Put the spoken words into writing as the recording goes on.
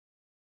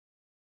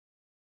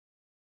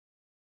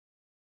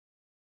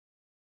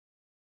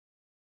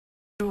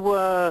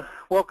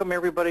welcome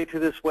everybody to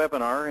this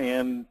webinar,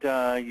 and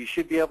you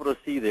should be able to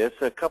see this.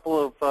 A couple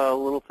of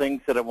little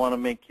things that I want to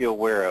make you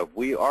aware of.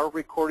 We are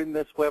recording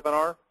this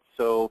webinar,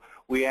 so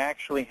we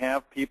actually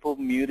have people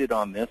muted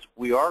on this.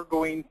 We are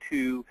going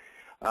to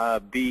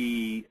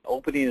be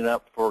opening it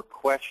up for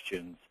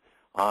questions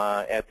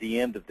at the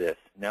end of this.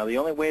 Now, the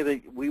only way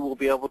that we will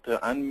be able to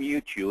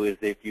unmute you is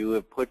if you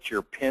have put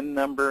your PIN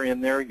number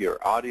in there,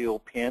 your audio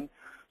PIN.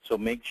 So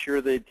make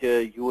sure that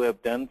you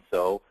have done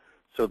so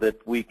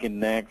that we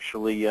can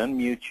actually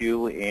unmute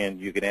you and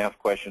you can ask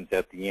questions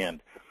at the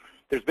end.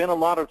 There's been a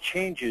lot of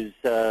changes,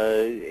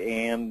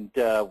 and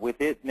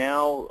with it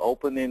now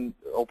open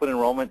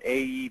enrollment,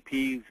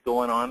 AEPs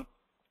going on,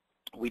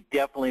 we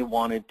definitely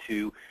wanted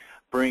to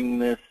bring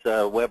this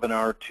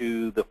webinar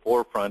to the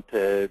forefront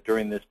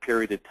during this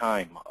period of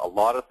time. A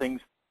lot of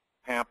things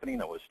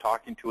happening. I was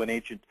talking to an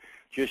agent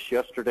just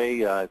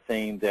yesterday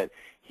saying that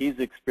he's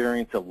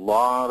experienced a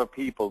lot of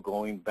people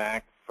going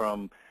back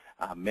from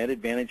Med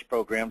Advantage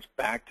programs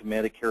back to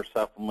Medicare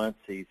supplements.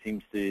 He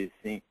seems to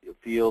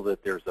feel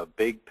that there's a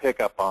big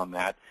pickup on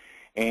that.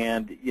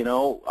 And, you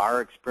know, our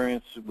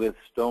experience with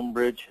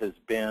Stonebridge has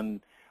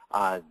been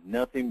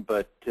nothing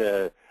but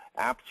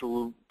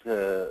absolute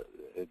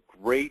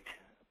great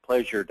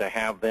pleasure to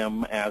have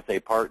them as a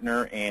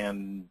partner,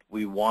 and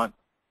we want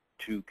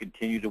to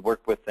continue to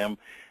work with them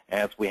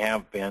as we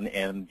have been,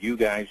 and you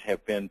guys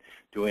have been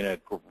doing a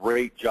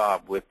great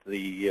job with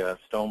the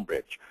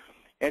Stonebridge.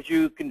 As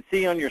you can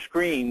see on your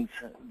screens,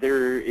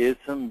 there is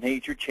some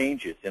major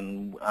changes,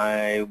 and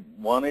I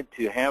wanted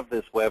to have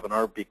this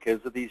webinar because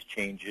of these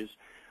changes,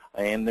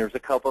 and there's a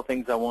couple of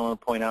things I want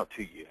to point out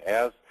to you.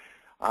 As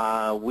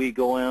we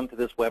go on to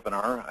this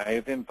webinar,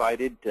 I've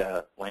invited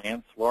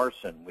Lance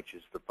Larson, which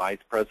is the Vice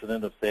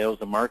President of Sales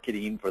and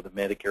Marketing for the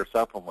Medicare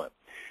Supplement.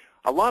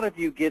 A lot of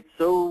you get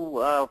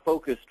so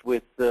focused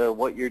with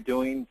what you're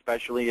doing,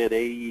 especially at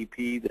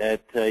AEP,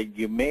 that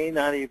you may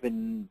not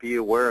even be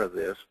aware of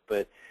this,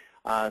 but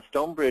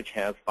Stonebridge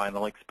has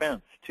final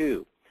expense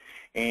too.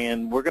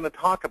 And we're going to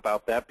talk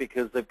about that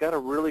because they've got a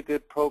really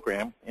good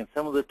program and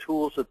some of the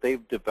tools that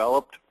they've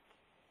developed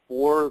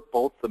for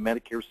both the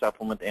Medicare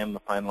supplement and the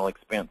final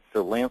expense.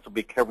 So Lance will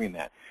be covering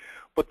that.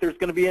 But there's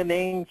going to be a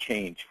name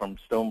change from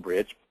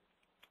Stonebridge.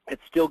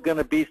 It's still going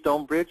to be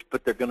Stonebridge,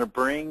 but they're going to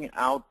bring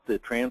out the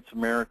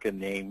Transamerica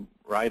name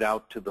right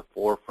out to the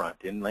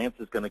forefront. And Lance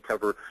is going to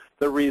cover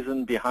the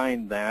reason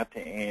behind that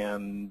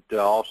and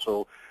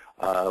also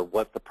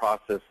what the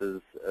process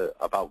is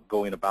about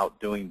going about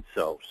doing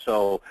so.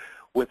 So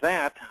with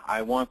that,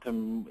 I want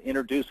to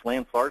introduce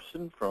Lance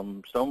Larson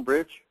from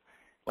Stonebridge.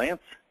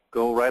 Lance,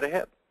 go right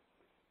ahead.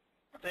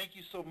 Thank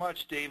you so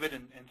much, David,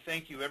 and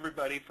thank you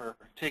everybody for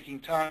taking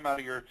time out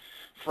of your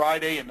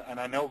Friday and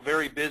I know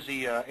very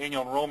busy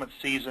annual enrollment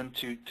season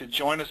to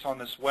join us on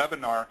this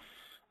webinar.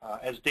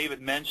 As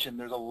David mentioned,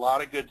 there's a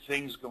lot of good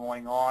things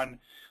going on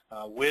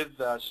with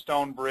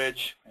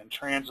Stonebridge and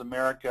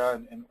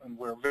Transamerica, and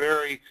we're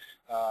very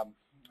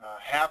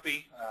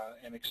happy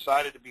and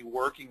excited to be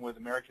working with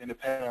American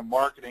Independent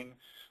Marketing,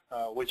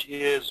 which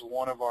is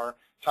one of our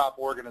top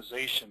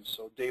organizations.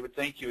 So David,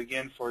 thank you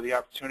again for the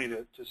opportunity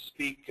to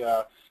speak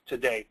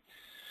today.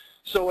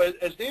 So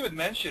as David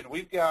mentioned,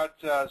 we've got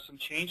some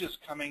changes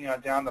coming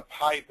down the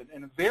pipe,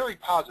 and very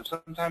positive.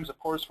 Sometimes, of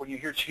course, when you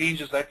hear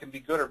changes, that can be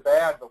good or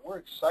bad, but we're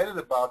excited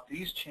about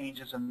these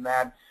changes in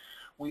that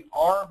we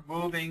are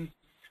moving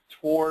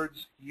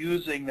towards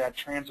using that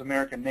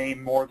Transamerica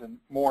name more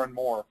and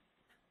more.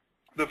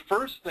 The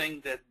first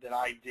thing that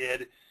I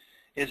did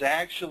is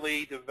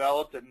actually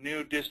developed a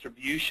new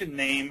distribution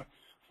name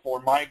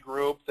for my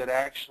group that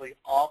actually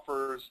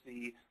offers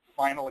the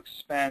final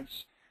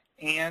expense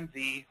and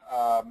the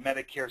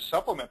Medicare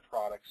supplement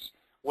products.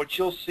 What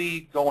you'll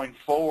see going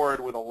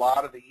forward with a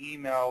lot of the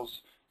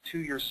emails to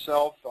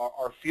yourself,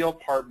 our field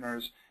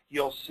partners,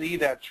 you'll see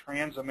that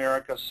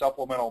Transamerica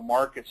Supplemental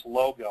Markets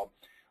logo.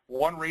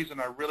 One reason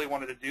I really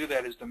wanted to do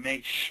that is to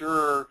make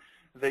sure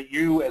that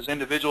you as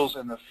individuals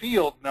in the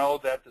field know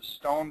that the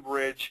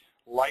Stonebridge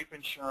life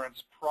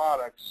insurance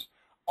products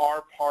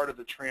are part of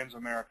the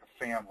Transamerica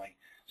family.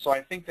 So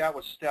I think that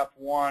was step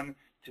one,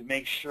 to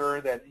make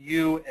sure that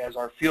you as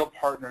our field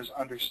partners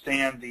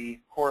understand the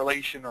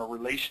correlation or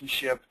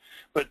relationship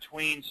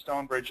between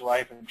Stonebridge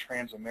Life and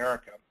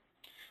Transamerica.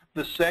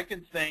 The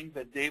second thing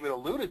that David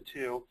alluded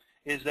to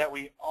is that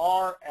we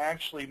are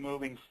actually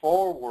moving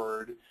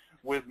forward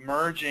with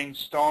merging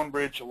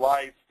Stonebridge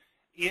Life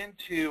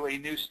into a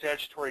new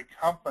statutory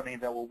company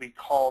that will be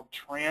called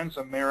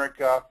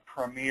Transamerica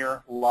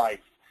Premier Life.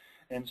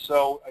 And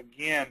so,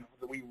 again,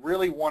 we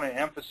really want to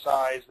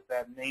emphasize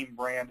that name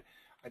brand.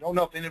 I don't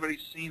know if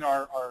anybody's seen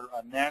our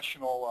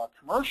national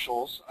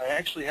commercials. I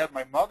actually had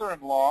my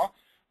mother-in-law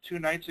 2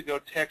 nights ago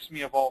text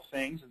me, of all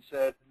things, and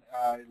said,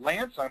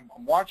 Lance, I'm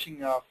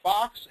watching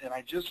Fox, and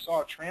I just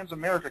saw a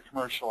Transamerica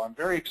commercial. I'm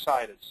very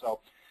excited. So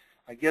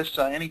I guess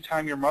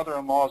anytime your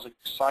mother-in-law is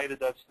excited,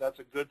 that's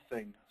a good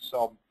thing.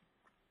 So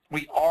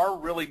we are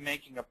really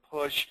making a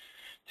push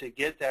to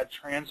get that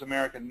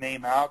Transamerica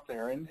name out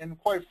there, and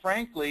quite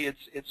frankly,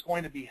 it's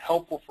going to be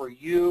helpful for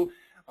you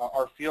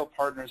our field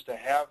partners to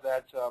have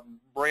that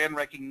brand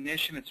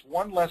recognition. It's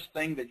one less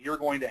thing that you're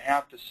going to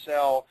have to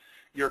sell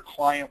your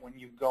client when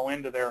you go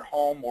into their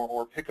home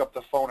or pick up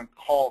the phone and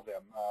call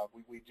them.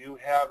 We do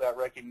have that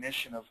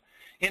recognition of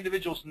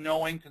individuals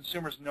knowing,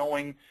 consumers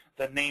knowing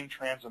the name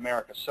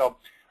Transamerica. So,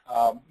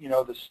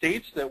 the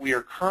states that we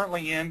are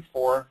currently in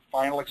for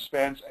Final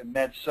Expense and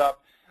MedSup,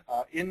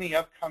 in the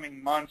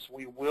upcoming months,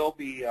 we will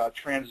be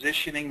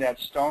transitioning that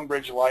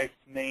Stonebridge Life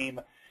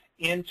name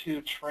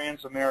into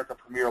Transamerica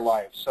Premier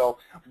Life. So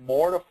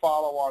more to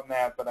follow on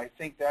that, but I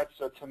think that's,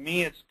 to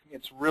me,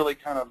 it's really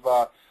kind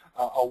of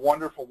a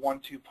wonderful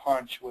 1-2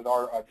 punch with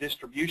our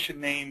distribution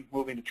name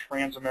moving to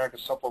Transamerica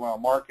Supplemental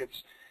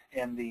Markets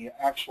and the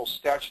actual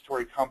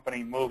statutory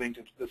company moving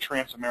to the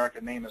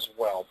Transamerica name as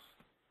well.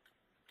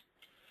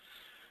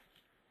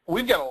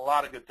 We've got a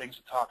lot of good things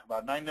to talk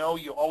about, and I know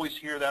you always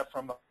hear that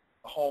from the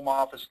home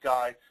office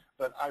guy,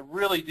 but I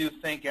really do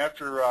think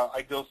after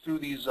I go through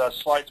these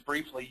slides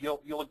briefly,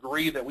 you'll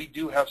agree that we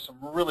do have some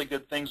really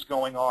good things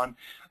going on.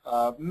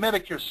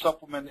 Medicare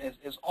Supplement,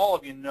 as all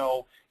of you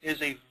know,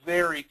 is a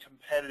very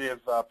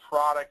competitive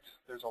product.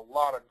 There's a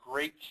lot of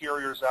great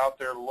carriers out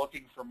there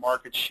looking for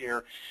market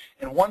share.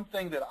 And one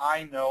thing that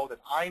I know that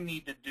I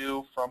need to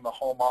do from the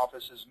home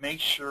office is make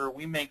sure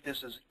we make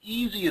this as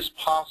easy as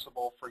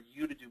possible for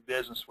you to do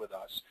business with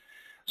us.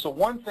 So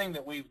one thing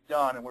that we've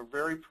done, and we're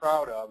very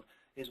proud of,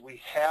 is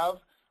we have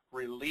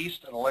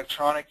released an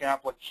electronic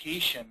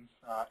application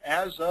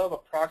as of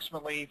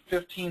approximately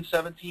 15,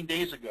 17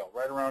 days ago,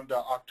 right around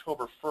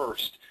October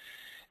 1st.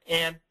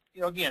 And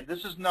again,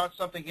 this is not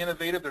something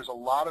innovative. There's a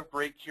lot of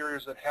great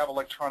carriers that have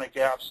electronic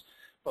apps,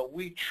 but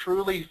we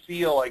truly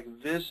feel like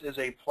this is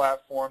a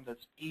platform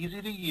that's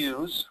easy to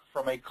use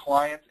from a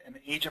client and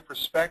agent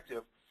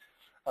perspective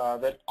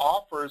that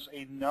offers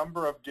a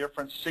number of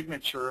different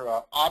signature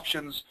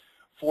options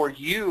for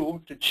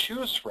you to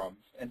choose from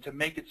and to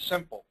make it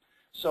simple.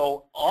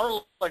 So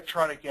our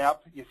electronic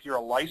app, if you're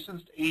a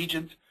licensed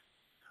agent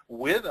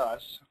with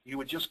us, you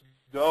would just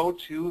go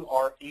to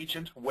our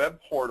agent web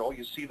portal.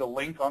 You see the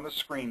link on the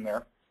screen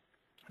there.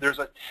 There's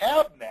a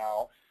tab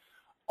now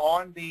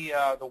on the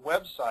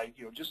website,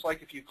 just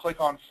like if you click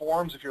on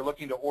forms, if you're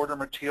looking to order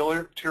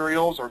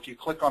materials, or if you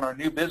click on our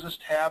new business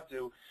tab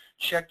to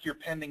check your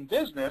pending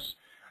business,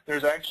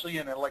 there's actually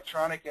an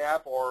electronic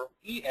app or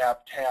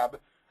e-app tab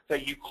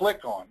that you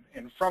click on.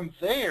 And from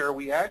there,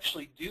 we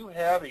actually do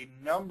have a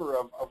number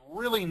of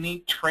really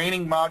neat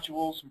training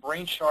modules,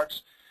 brain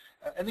sharks,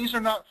 and these are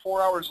not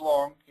 4 hours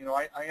long.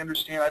 I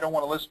understand I don't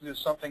want to listen to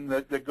something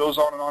that goes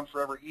on and on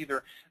forever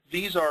either.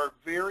 These are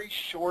very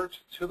short,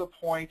 to the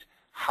point,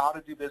 how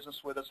to do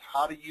business with us,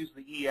 how to use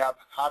the e-app,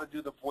 how to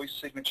do the voice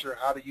signature,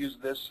 how to use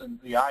this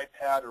and the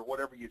iPad or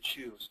whatever you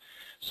choose.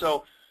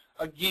 So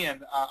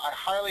again, I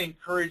highly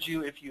encourage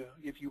you, if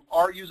you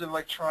are using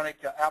electronic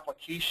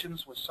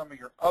applications with some of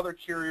your other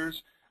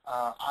carriers,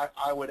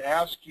 I would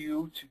ask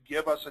you to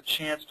give us a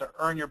chance to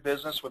earn your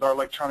business with our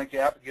electronic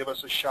app and give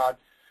us a shot.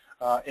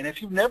 And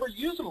if you've never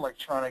used an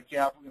electronic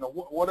app,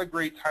 what a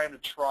great time to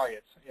try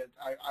it.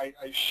 I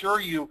assure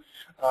you,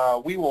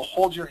 we will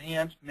hold your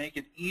hand, make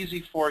it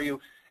easy for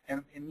you,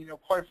 and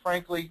quite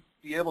frankly,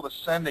 be able to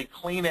send a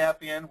clean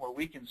app in where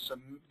we can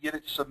get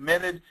it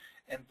submitted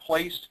and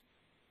placed.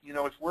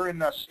 If we're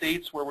in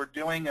states where we're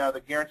doing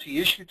the guarantee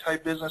issue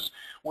type business,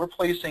 we're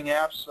placing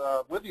apps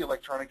with the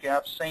electronic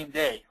app same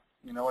day.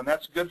 And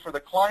that's good for the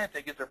client.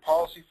 They get their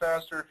policy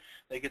faster,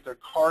 they get their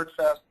card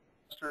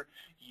faster,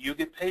 you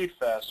get paid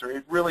faster.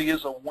 It really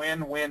is a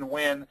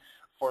win-win-win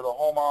for the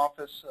home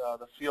office,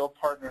 the field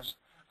partners,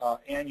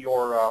 and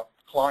your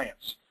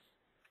clients.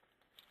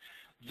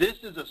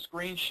 This is a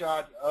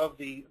screenshot of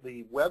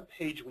the web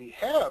page we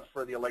have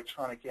for the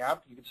electronic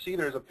app. You can see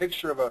there's a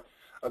picture of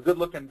a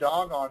good-looking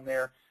dog on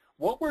there.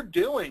 What we're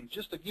doing,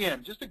 just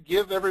to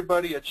give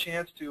everybody a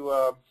chance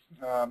to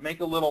make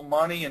a little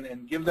money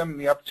and give them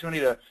the opportunity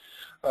to,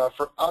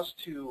 for us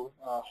to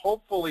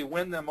hopefully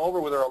win them over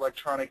with our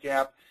electronic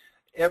app,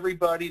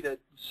 everybody that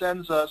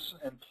sends us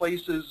and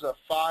places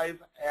 5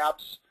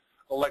 apps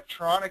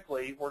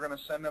electronically, we're going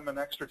to send them an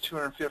extra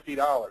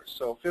 $250.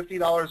 So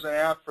 $50 an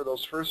app for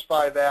those first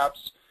 5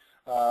 apps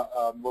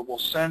we'll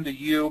send to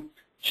you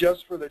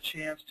just for the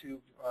chance to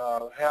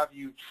have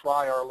you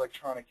try our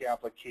electronic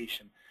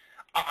application.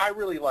 I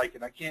really like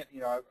it. I can't,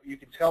 you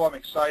can tell I'm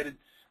excited.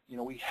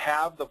 We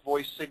have the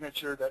voice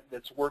signature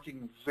that's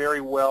working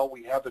very well.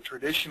 We have the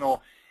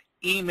traditional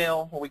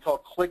email, what we call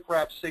click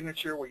wrap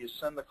signature, where you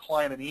send the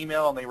client an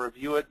email and they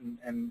review it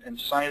and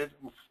sign it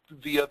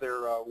via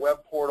their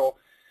web portal.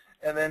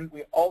 And then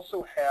we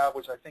also have,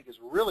 which I think is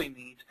really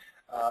neat,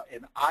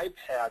 an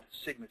iPad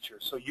signature.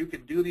 So you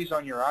can do these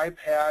on your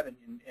iPad,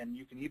 and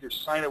you can either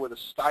sign it with a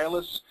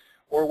stylus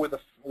or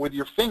with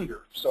your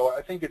finger. So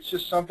I think it's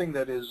just something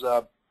that is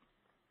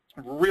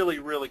really,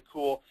 really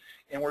cool.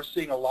 And we're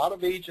seeing a lot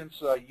of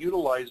agents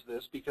utilize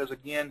this because,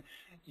 again,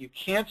 you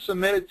can't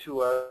submit it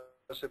to us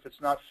if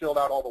it's not filled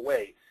out all the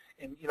way.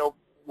 And,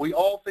 we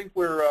all think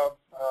we're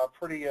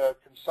pretty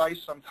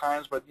concise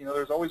sometimes, but,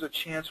 there's always a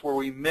chance where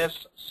we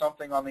miss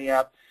something on the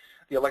app.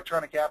 the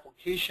electronic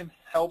application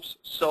helps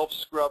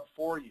self-scrub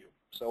for you.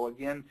 So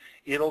again,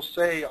 it'll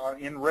say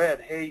in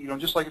red, hey,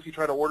 just like if you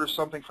try to order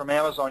something from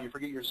Amazon, you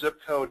forget your zip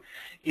code,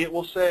 it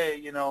will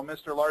say,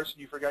 Mr. Larson,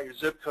 you forgot your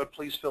zip code,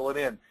 please fill it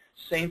in.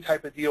 Same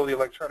type of deal with the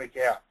electronic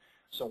app.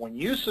 So when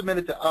you submit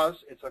it to us,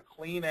 it's a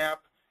clean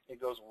app.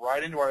 It goes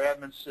right into our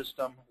admin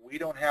system. We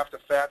don't have to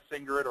fat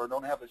finger it, or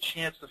don't have the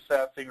chance to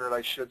fat finger it,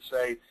 I should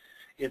say.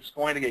 It's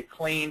going to get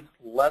clean,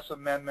 less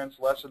amendments,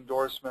 less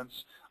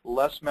endorsements,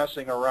 less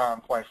messing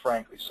around, quite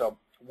frankly. So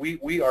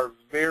we are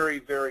very,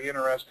 very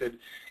interested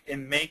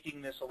in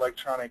making this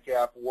electronic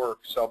app work.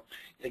 So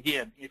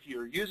again, if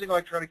you're using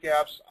electronic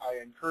apps, I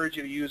encourage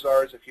you to use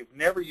ours. If you've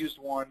never used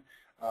one,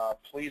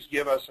 please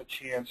give us a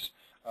chance.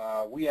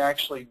 We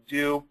actually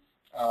do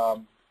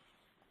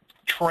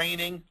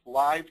training,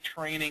 live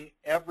training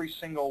every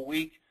single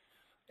week,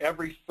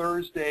 every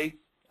Thursday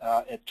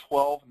at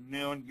 12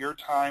 noon your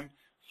time.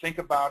 Think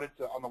about it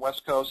on the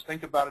West Coast.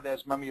 Think about it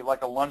as maybe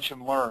like a lunch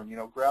and learn.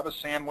 Grab a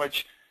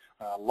sandwich,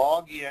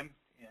 log in,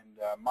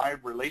 and my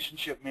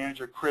relationship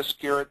manager, Chris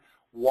Garrett,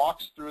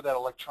 walks through that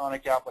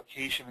electronic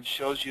application and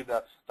shows you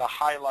the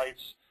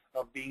highlights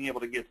of being able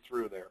to get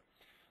through there.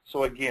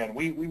 So again,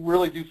 we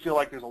really do feel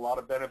like there's a lot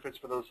of benefits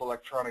for this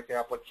electronic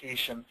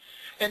application.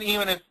 And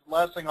even if,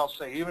 last thing I'll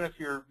say, even if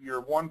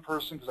you're one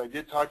person, because I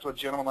did talk to a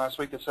gentleman last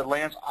week that said,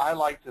 Lance, I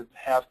like to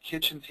have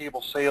kitchen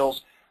table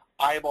sales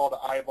eyeball to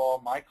eyeball.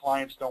 My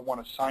clients don't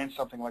want to sign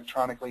something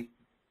electronically.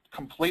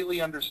 Completely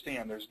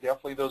understand. There's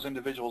definitely those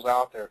individuals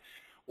out there.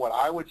 What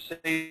I would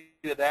say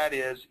to that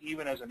is,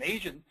 even as an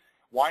agent,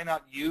 why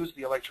not use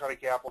the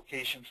electronic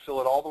application, fill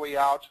it all the way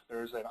out.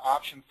 There's an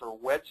option for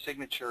wet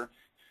signature.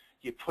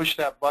 You push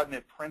that button,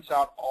 it prints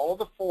out all of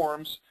the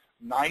forms,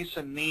 nice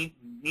and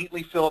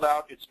neatly filled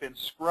out. It's been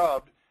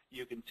scrubbed.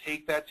 You can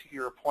take that to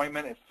your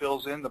appointment. It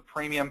fills in the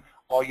premium.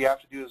 All you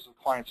have to do is the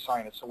client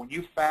sign it. So when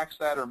you fax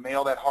that or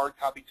mail that hard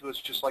copy to us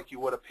just like you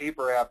would a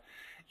paper app,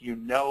 you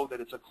know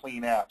that it's a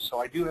clean app. So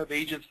I do have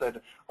agents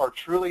that are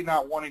truly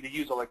not wanting to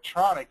use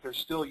electronic. They're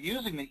still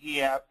using the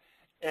e-app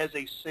as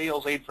a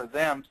sales aid for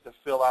them to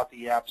fill out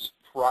the apps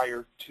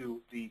prior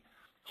to the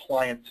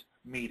client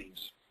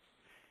meetings.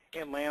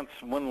 And Lance,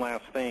 one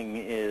last thing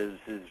is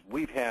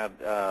we've had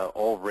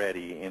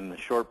already, in the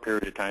short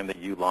period of time that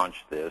you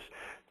launched this,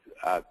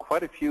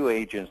 quite a few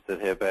agents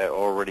that have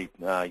already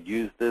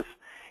used this,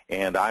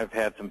 and I've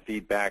had some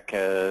feedback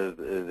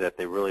that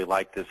they really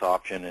like this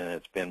option, and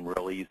it's been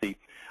real easy.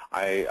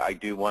 I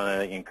do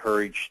want to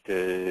encourage,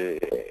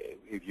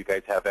 if you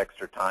guys have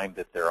extra time,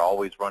 that they're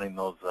always running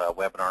those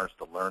webinars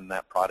to learn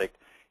that product.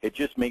 It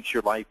just makes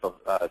your life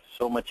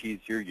so much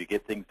easier. You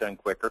get things done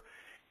quicker.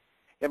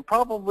 And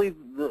probably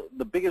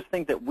the biggest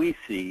thing that we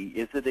see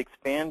is it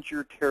expands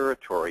your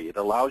territory. It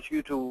allows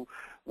you to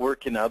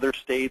work in other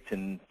states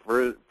and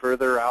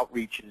further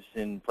outreaches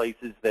in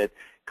places that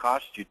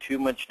cost you too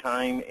much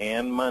time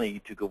and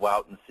money to go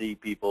out and see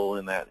people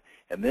in that.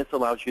 And this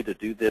allows you to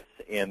do this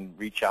and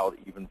reach out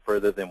even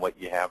further than what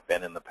you have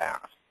been in the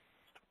past.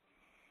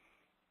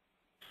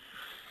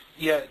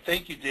 Yeah,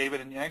 thank you, David.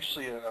 And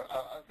actually,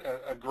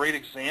 a great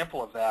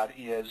example of that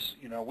is,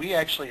 we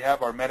actually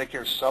have our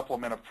Medicare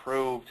supplement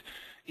approved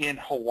in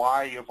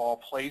Hawaii, of all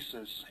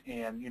places.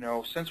 And,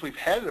 since we've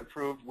had it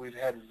approved, we've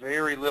had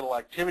very little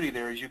activity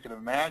there, as you can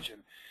imagine.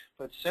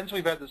 But since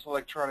we've had this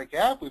electronic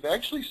app, we've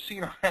actually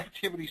seen our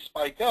activity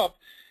spike up.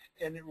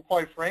 And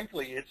quite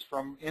frankly, it's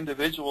from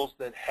individuals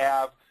that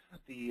have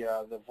the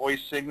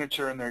voice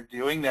signature, and they're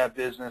doing that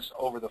business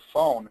over the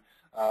phone.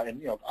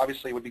 And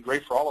obviously it would be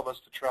great for all of us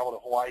to travel to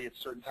Hawaii at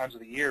certain times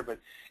of the year, but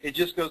it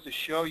just goes to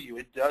show you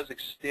it does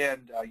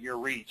extend your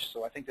reach.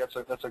 So I think that's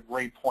a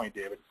great point,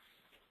 David.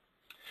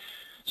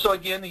 So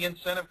again, the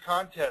incentive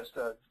contest,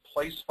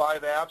 place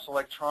 5 apps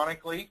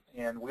electronically,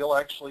 and we'll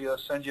actually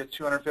send you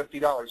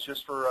 $250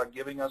 just for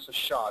giving us a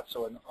shot.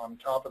 So on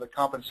top of the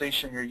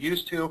compensation you're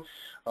used to,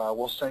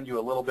 we'll send you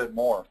a little bit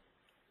more.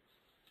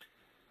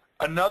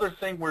 Another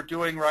thing we're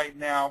doing right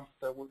now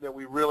that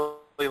we really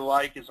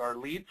like is our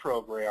lead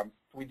program.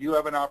 We do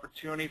have an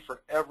opportunity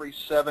for every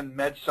 7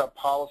 MedSup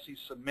policies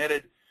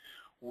submitted.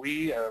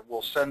 We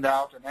will send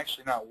out, and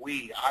actually not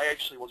we, I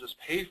actually will just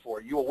pay for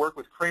it. You will work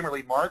with Kramer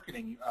Lead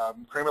Marketing.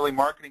 Kramer Lead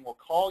Marketing will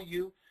call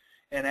you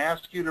and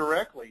ask you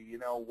directly,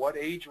 what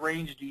age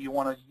range do you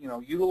want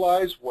to,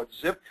 utilize, what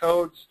zip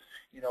codes,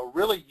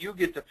 really you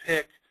get to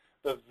pick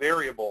the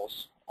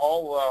variables.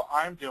 All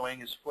I'm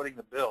doing is footing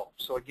the bill.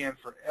 So again,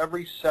 for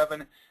every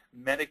 7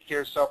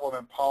 Medicare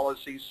supplement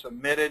policies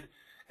submitted,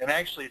 and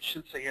actually it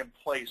should say in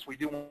place, we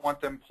do want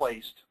them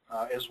placed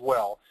as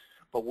well,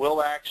 but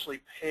we'll actually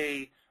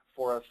pay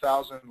for a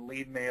 1,000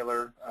 lead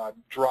mailer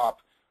drop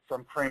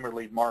from Kramer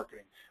Lead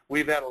Marketing.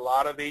 We've had a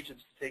lot of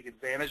agents take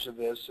advantage of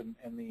this, and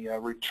the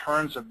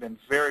returns have been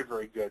very,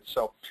 very good.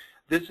 So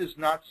this is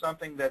not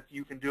something that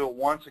you can do it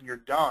once and you're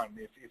done.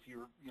 If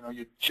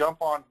you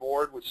jump on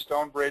board with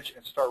Stonebridge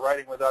and start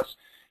writing with us,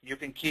 you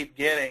can keep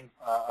getting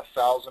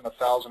 1,000,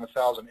 1,000,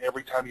 1,000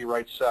 every time you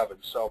write 7.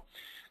 So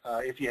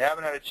if you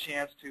haven't had a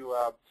chance to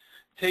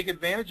take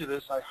advantage of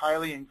this, I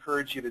highly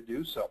encourage you to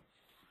do so.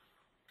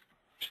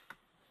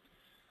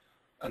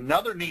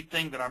 Another neat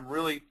thing that I'm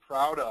really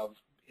proud of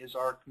is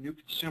our new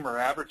consumer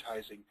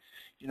advertising.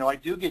 You know, I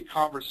do get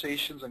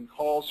conversations and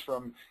calls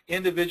from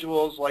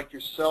individuals like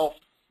yourself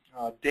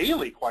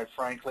daily, quite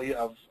frankly,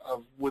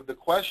 with the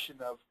question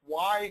of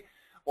why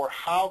or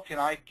how can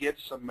I get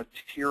some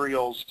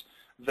materials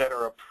that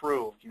are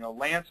approved. You know,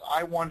 Lance,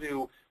 I want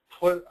to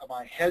put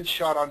my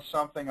headshot on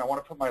something. I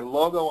want to put my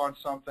logo on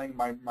something,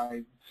 my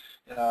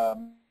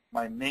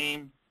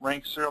name,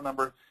 rank, serial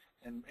number,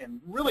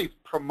 and really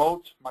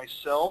promote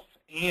myself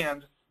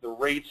and the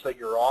rates that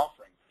you're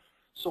offering.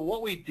 So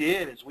what we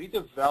did is we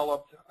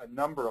developed a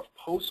number of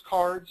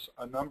postcards,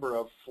 a number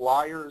of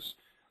flyers,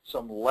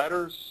 some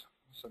letters,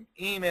 some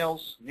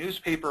emails,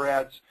 newspaper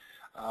ads,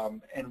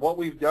 and what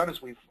we've done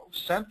is we've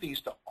sent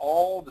these to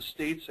all the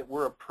states that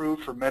were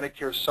approved for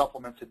Medicare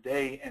Supplement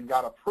today and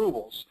got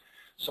approvals.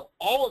 So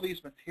all of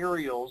these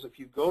materials, if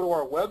you go to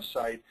our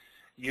website,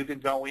 you can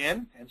go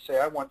in and say,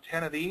 I want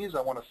 10 of these,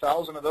 I want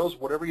 1,000 of those,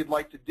 whatever you'd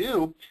like to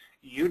do.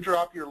 You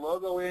drop your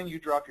logo in, you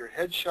drop your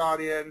headshot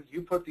in,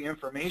 you put the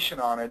information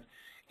on it,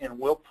 and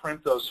we'll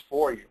print those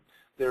for you.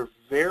 They're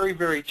very,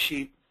 very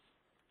cheap,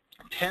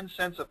 10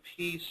 cents a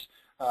piece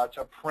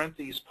to print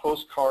these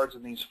postcards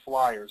and these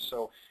flyers.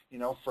 So, you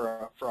know,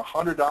 for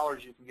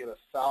 $100, you can get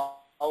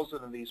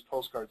 1,000 of these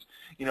postcards.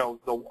 You know,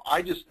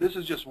 this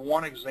is just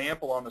one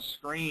example on the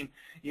screen.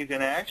 You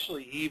can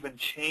actually even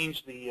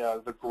change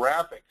the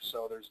graphics.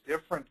 So there's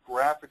different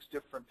graphics,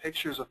 different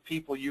pictures of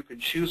people you can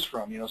choose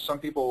from. You know, some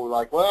people are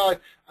like, well,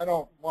 I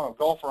don't want a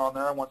golfer on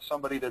there. I want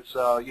somebody that's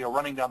you know,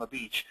 running down the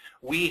beach.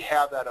 We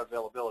have that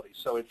availability.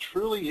 So it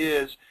truly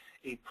is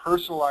a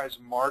personalized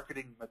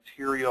marketing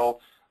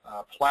material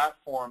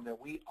platform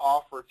that we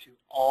offer to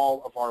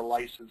all of our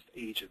licensed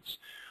agents.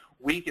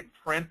 We can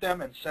print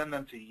them and send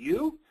them to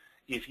you.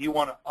 If you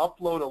want to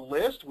upload a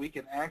list, we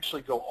can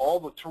actually go all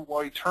the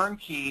way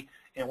turnkey,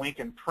 and we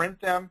can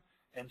print them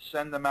and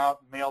send them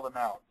out, mail them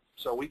out.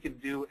 So we can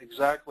do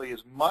exactly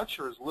as much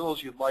or as little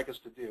as you'd like us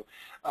to do.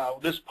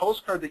 This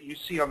postcard that you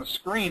see on the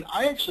screen,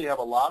 I actually have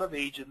a lot of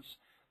agents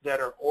that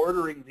are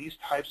ordering these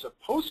types of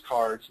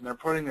postcards, and they're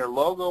putting their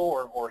logo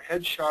or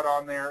headshot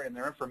on there and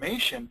their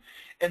information,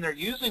 and they're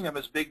using them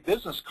as big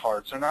business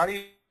cards. They're not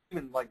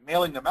even like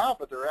mailing them out,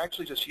 but they're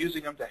actually just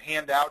using them to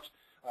hand out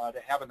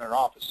to have in their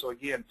office. So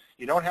again,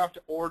 you don't have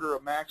to order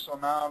a max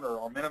amount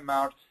or minimum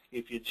amount.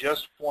 If you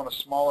just want a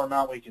smaller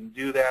amount, we can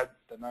do that.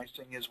 The nice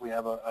thing is we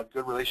have a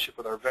good relationship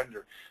with our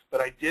vendor.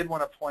 But I did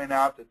want to point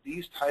out that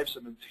these types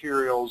of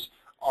materials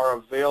are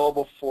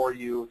available for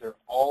you. They're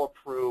all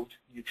approved.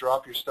 You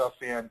drop your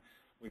stuff in,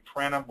 we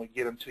print them, we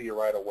get them to you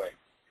right away.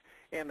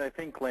 And I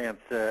think, Lance,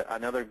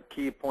 another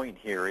key point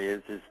here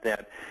is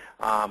that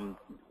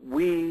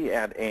we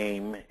at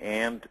AIM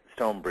and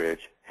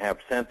Stonebridge have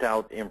sent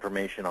out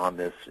information on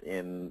this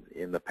in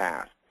the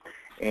past.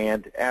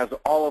 And as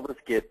all of us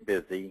get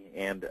busy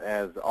and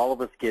as all of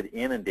us get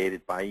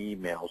inundated by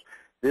emails,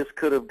 this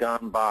could have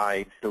gone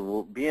by.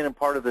 So being a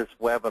part of this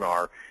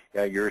webinar,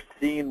 you're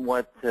seeing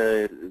what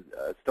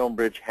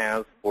Stonebridge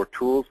has for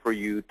tools for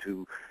you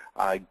to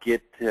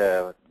get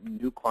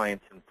new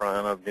clients in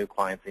front of new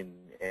clients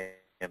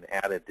and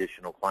add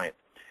additional clients.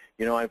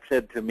 You know, I've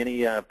said to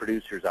many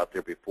producers out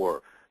there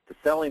before, the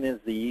selling is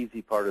the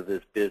easy part of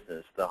this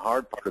business. The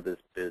hard part of this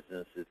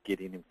business is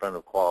getting in front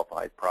of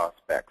qualified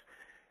prospects.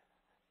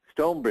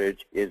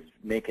 Stonebridge is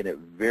making it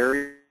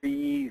very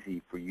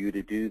easy for you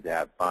to do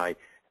that by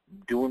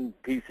doing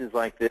pieces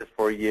like this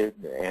for you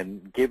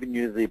and giving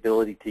you the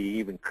ability to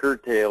even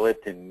curtail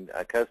it and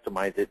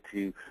customize it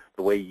to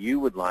the way you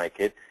would like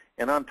it.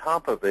 And on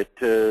top of it,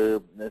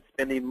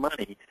 spending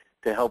money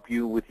to help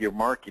you with your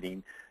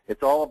marketing.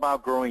 It's all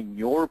about growing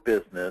your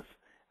business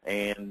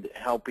and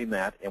helping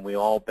that, and we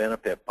all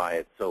benefit by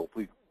it. So if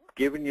we've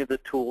given you the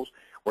tools,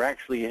 we're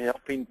actually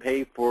helping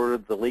pay for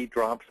the lead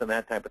drops and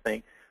that type of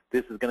thing.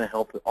 This is going to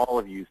help all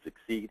of you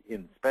succeed,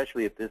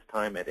 especially at this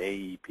time at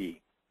AEP.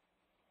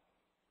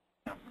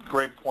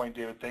 Great point,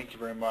 David. Thank you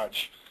very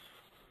much.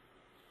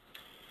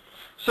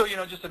 So, you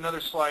know, just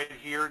another slide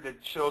here that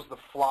shows the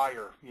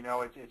flyer. You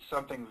know, it's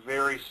something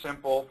very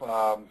simple,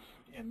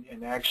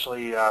 and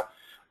actually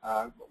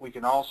we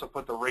can also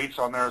put the rates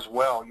on there as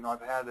well. You know,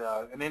 I've had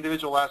an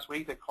individual last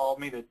week that called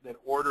me that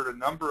ordered a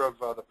number of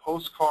the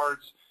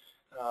postcards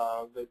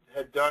that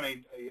had done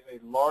a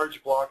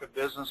large block of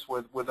business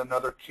with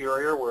another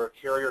carrier, where a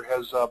carrier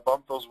has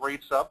bumped those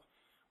rates up,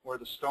 where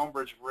the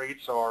Stonebridge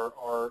rates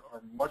are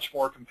much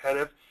more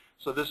competitive.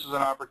 So this is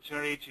an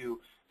opportunity to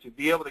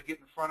be able to get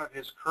in front of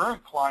his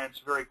current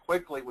clients very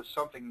quickly with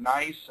something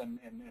nice and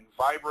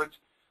vibrant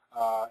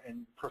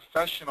and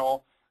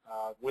professional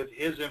with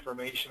his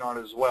information on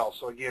it as well.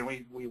 So again,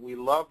 we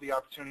love the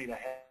opportunity to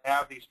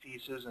have these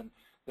pieces, and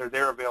they're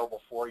there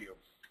available for you.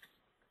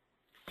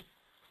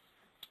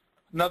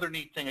 Another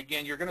neat thing,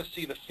 again, you're going to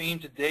see the theme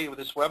today with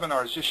this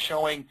webinar is just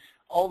showing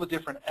all the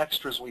different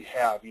extras we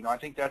have. You know, I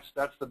think that's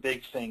the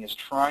big thing, is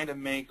trying to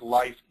make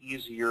life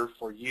easier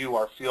for you,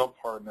 our field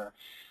partner.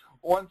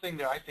 One thing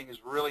that I think is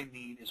really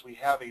neat is we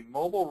have a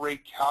mobile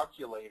rate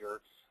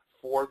calculator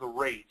for the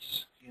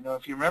rates. You know,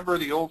 if you remember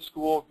the old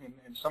school,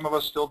 and some of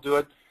us still do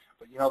it,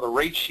 but you know, the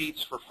rate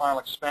sheets for final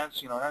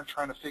expense, you know, I'm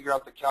trying to figure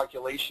out the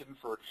calculation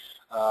for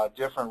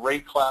different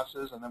rate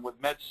classes, and then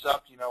with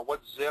MedSup, you know,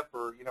 what zip,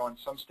 or you know, in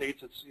some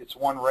states it's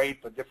one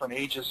rate but different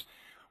ages.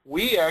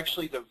 We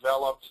actually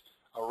developed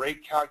a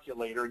rate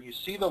calculator, and you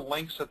see the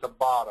links at the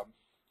bottom.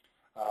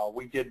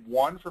 We did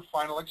one for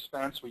final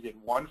expense, we did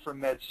one for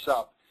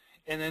MedSup,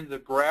 and then the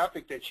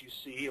graphic that you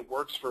see, it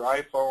works for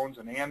iPhones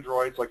and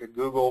Androids like a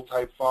Google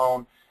type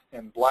phone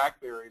and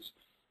Blackberries.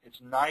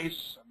 It's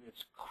nice,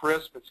 it's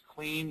crisp, it's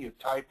clean. You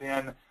type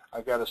in,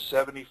 I've got a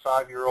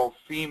 75-year-old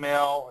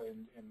female,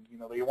 and you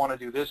know, they want to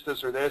do this,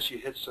 this, or this. You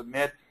hit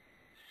submit,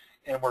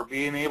 and we're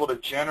being able to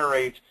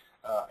generate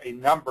a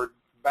number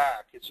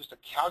back. It's just a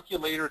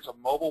calculator. It's a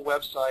mobile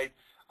website.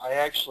 I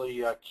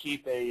actually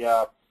keep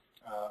a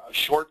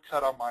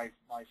shortcut on my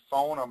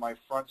phone on my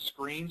front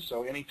screen,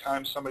 so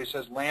anytime somebody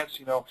says, Lance,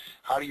 you know,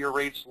 how do your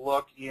rates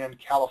look in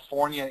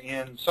California,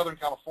 in Southern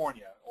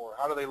California, or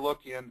how do they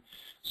look in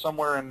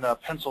somewhere in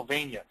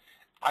Pennsylvania,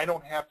 I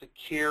don't have to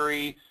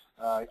carry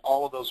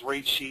all of those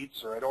rate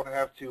sheets, or I don't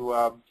have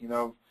to you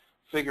know,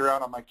 figure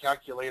out on my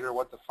calculator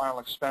what the final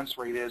expense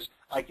rate is.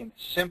 I can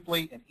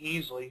simply and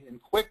easily and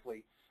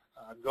quickly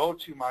go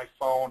to my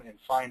phone and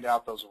find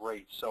out those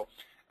rates. So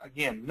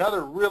again,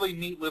 another really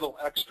neat little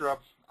extra.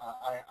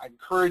 I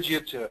encourage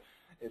you to,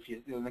 if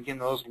you, and again,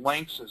 those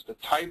links is to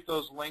type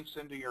those links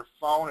into your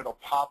phone. It'll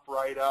pop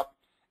right up,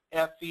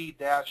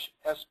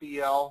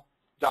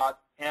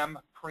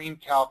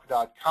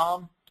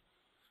 fe-sbl.mpremcalc.com,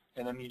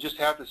 and then you just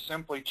have to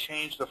simply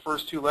change the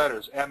first two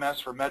letters, MS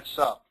for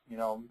MedSup, you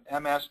know,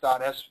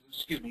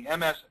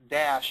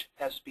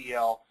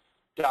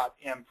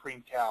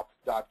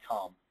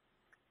 ms-sbl.mpremcalc.com.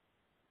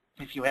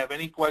 If you have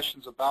any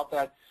questions about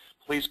that,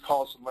 please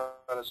call us and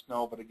let us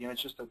know. But again,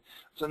 it's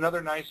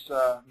another nice,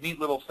 neat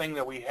little thing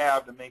that we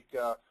have to make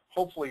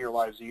hopefully your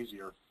lives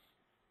easier.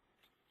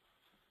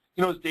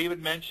 You know, as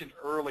David mentioned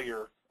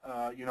earlier,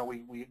 you know,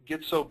 we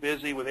get so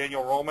busy with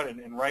annual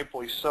enrollment, and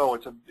rightfully so.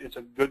 It's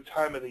a good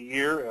time of the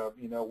year.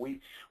 You know, we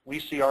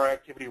see our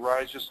activity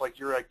rise just like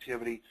your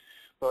activity.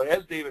 But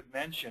as David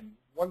mentioned,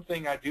 one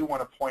thing I do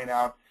want to point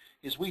out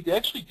is we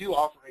actually do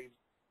offer a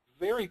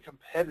very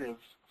competitive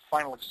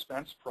final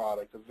expense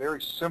product, a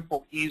very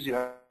simple, easy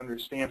to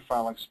understand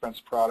final expense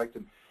product.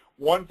 And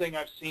one thing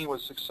I've seen with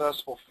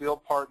successful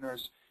field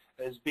partners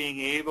is being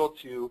able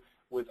to,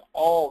 with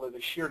all the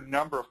sheer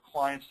number of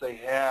clients they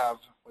have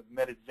with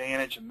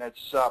MedAdvantage and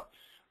MedSup,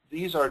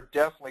 these are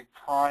definitely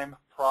prime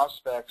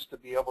prospects to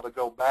be able to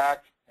go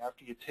back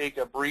after you take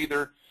a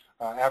breather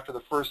after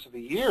the first of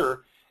the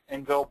year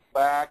and go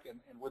back and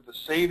with the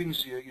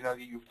savings you know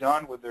you've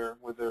done with their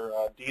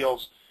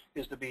deals,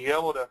 is to be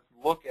able to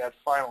look at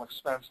final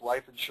expense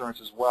life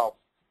insurance as well.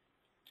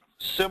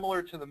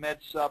 Similar to the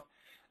MedSup,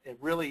 it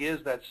really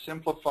is that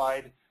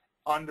simplified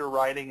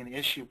underwriting and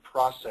issue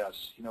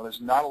process. You know,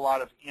 there's not a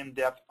lot of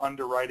in-depth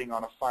underwriting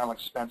on a final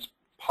expense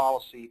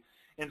policy.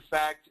 In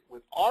fact,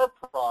 with our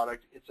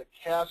product, it's a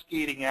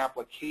cascading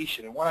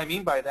application. And what I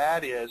mean by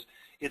that is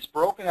it's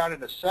broken out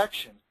into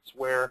sections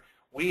where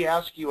we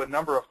ask you a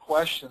number of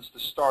questions to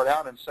start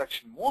out in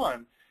section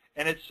 1,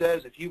 and it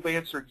says if you've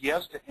answered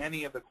yes to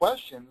any of the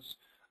questions,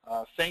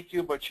 thank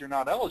you, but you're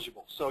not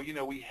eligible. So, you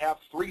know, we have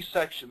 3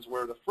 sections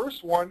where the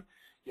first one,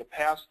 you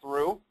pass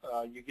through,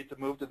 you get to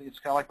move to, it's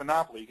kind of like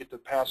Monopoly, you get to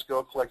pass,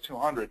 go, collect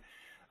 200.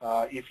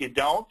 If you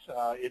don't,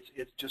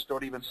 it's just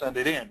don't even send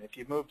it in. If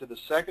you move to the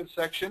second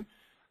section,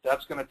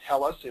 that's going to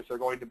tell us if they're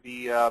going to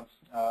be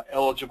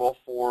eligible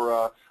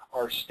for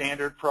our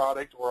standard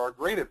product or our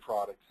graded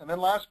product. And then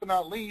last but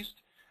not least,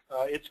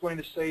 it's going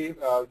to say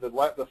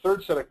the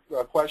third set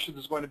of questions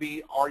is going to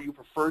be, are you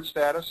preferred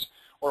status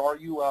or are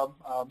you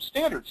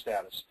standard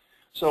status?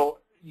 So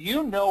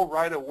you know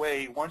right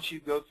away once you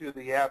go through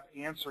the app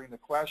answering the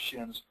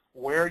questions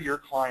where your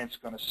client's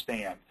going to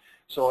stand.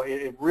 So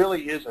it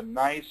really is a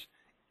nice,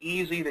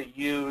 easy to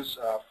use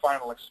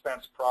final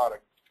expense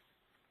product.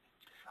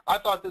 I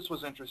thought this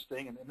was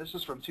interesting, and this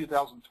is from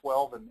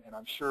 2012, and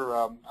I'm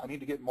sure I need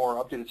to get more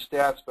updated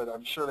stats, but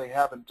I'm sure they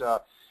haven't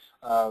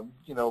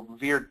you know,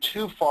 veered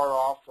too far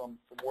off from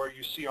where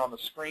you see on the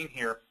screen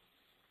here.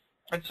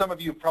 And some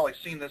of you have probably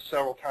seen this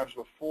several times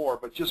before,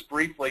 but just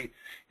briefly,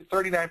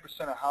 39%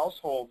 of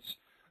households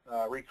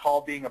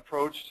recall being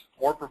approached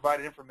or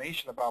provided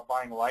information about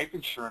buying life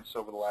insurance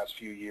over the last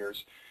few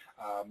years.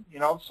 You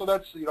know, so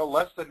that's, you know,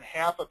 less than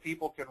half of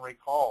people can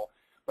recall.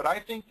 But I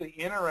think the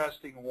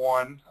interesting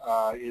one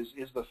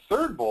is the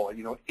third bullet.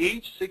 You know,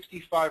 age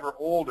 65 or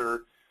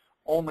older,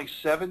 only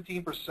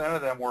 17%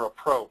 of them were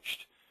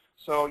approached.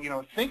 So, you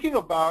know, thinking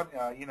about,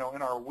 you know,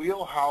 in our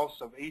wheelhouse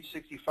of age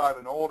 65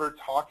 and older,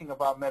 talking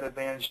about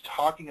MedAdvantage,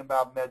 talking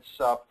about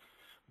MedSup,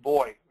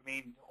 boy, I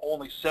mean,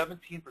 only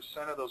 17%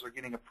 of those are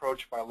getting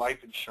approached by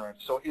life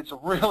insurance. So it's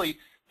really,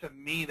 to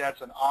me,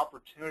 that's an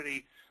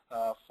opportunity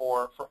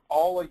for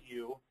all of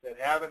you that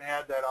haven't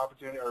had that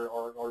opportunity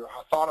or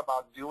thought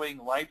about doing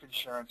life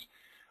insurance.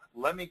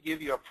 Let me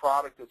give you a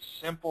product that's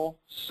simple,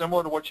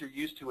 similar to what you're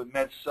used to with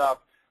MedSup,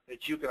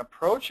 that you can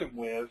approach them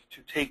with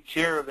to take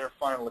care of their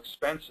final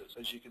expenses.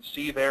 As you can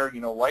see there,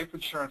 life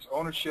insurance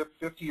ownership,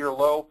 50-year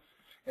low,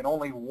 and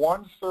only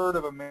 1/3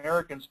 of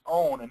Americans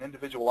own an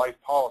individual life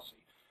policy.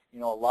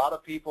 A lot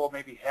of people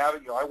maybe have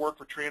it. I work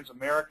for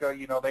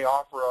Transamerica. They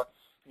offer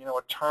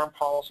a term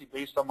policy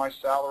based on my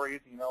salary.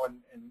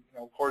 And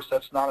of course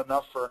that's not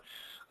enough for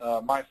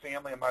my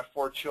family and my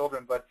 4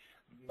 children. But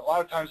a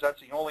lot of times that's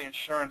the only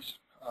insurance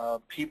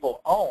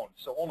people own.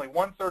 So only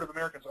 1/3 of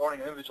Americans owning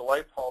an individual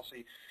life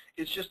policy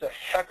is just a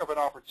heck of an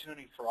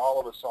opportunity for all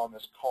of us on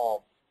this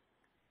call.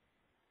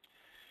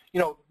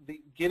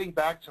 Getting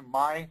back to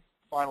my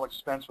final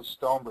expense with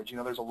Stonebridge,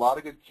 there's a lot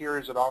of good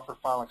carriers that offer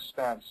final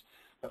expense,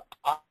 but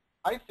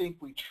I think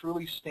we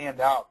truly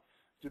stand out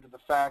due to the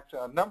fact,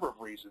 a number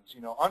of reasons.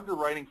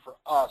 Underwriting for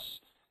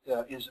us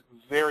is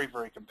very,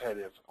 very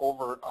competitive.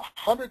 Over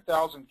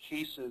 100,000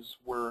 cases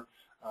were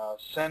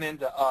sent in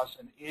to us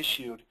and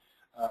issued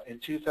in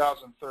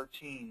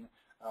 2013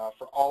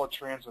 for all of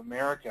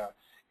Transamerica,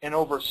 and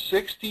over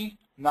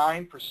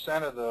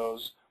 69% of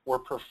those were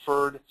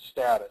preferred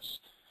status.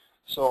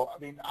 So,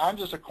 I'm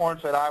just a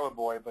corn-fed Iowa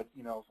boy, but,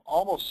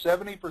 almost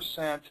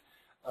 70%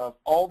 of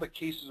all the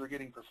cases are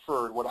getting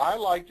preferred. What I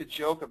like to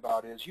joke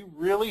about is you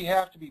really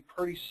have to be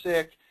pretty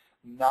sick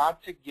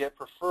not to get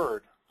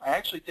preferred. I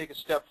actually take a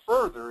step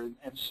further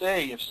and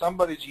say if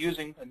somebody's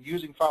using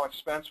final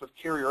expense with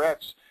Carrier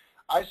X,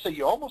 I say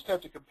you almost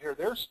have to compare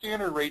their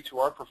standard rate to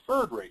our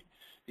preferred rate,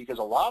 because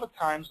a lot of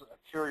times a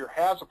carrier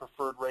has a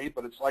preferred rate,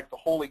 but it's like the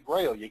Holy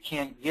Grail. You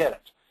can't get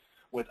it.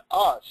 With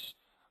us,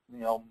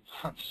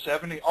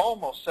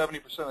 almost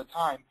 70% of the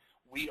time,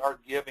 we are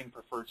giving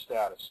preferred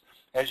status.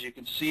 As you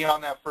can see on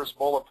that first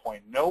bullet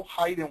point, no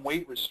height and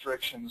weight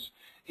restrictions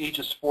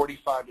ages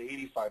 45 to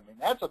 85.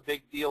 That's a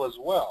big deal as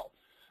well.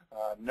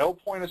 No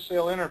point of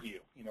sale interview.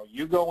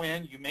 You go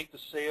in, you make the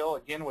sale,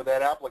 again with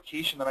that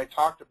application that I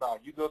talked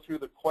about. You go through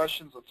the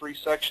questions, the 3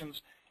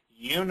 sections,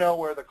 you know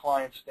where the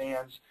client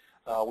stands.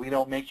 We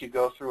don't make you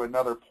go through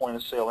another point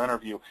of sale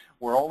interview.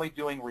 We're only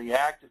doing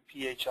reactive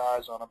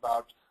PHIs on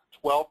about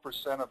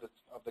 12% of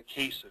the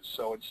cases.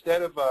 So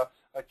instead of a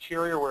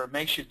carrier where it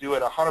makes you do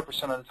it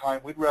 100% of the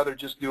time, we'd rather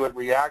just do it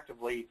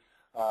reactively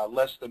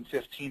less than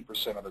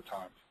 15% of the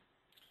time.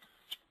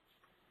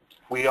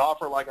 We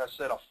offer, like I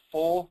said, a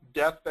full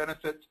death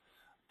benefit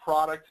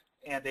product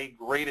and a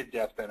graded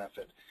death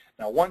benefit.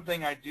 Now, one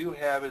thing I do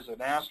have is an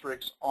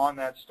asterisk on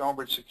that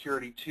Stonebridge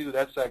Security 2.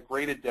 That's that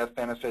graded death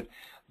benefit.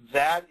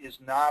 That is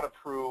not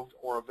approved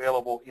or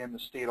available in the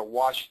state of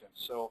Washington.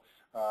 So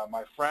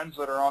my friends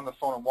that are on the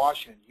phone in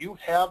Washington, you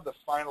have the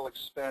final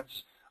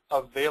expense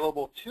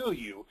available to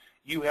you.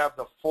 You have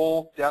the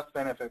full death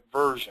benefit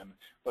version,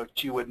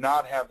 but you would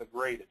not have the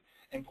graded.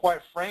 And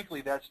quite frankly,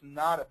 that's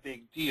not a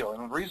big deal.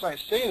 And the reason I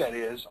say that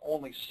is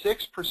only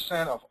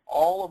 6% of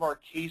all of our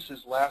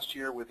cases last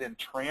year within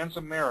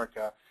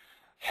Transamerica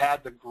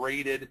had the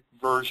graded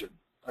version.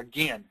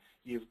 Again,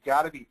 you've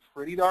got to be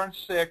pretty darn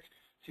sick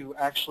to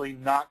actually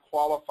not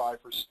qualify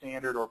for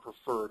standard or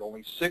preferred.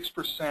 Only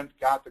 6%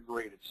 got the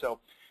graded. So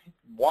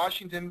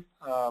Washington,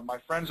 my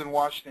friends in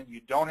Washington,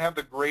 you don't have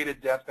the graded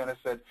death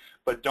benefit,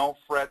 but don't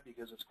fret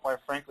because it's quite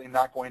frankly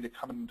not going to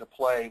come into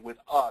play with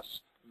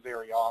us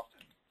very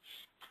often.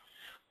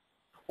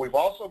 We've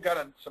also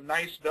got some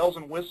nice bells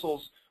and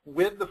whistles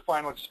with the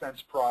final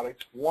expense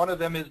product. One of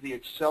them is the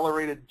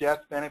accelerated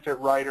death benefit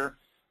rider,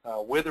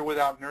 with or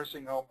without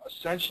nursing home.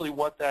 Essentially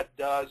what that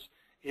does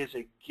is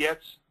it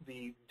gets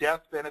the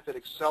death benefit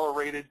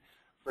accelerated.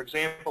 For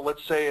example,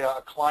 let's say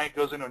a client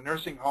goes into a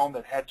nursing home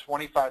that had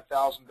 $25,000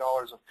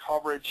 of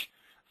coverage.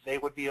 They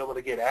would be able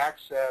to get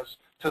access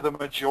to the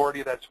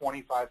majority of that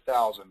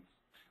 $25,000.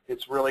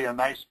 It's really a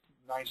nice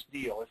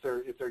deal.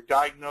 If they're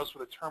diagnosed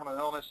with a terminal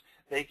illness,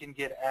 they can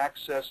get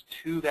access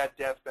to that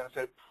death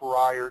benefit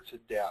prior to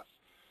death.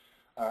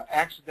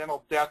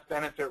 Accidental death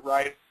benefit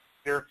rider,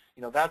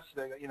 that's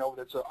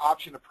an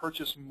option to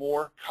purchase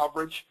more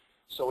coverage.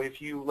 So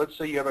if let's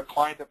say you have a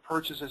client that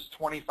purchases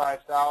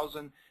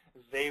 $25,000,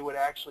 they would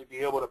actually be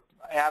able to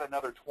add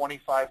another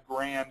 $25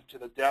 grand to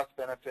the death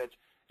benefit,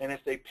 and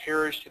if they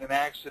perished in an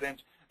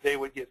accident, they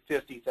would get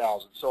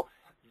 $50,000. So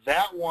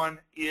that one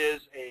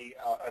is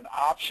an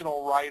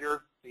optional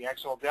rider, the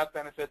accidental death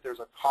benefit. There's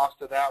a cost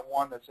to that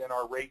one that's in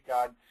our rate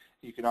guide.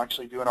 You can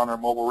actually do it on our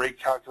mobile rate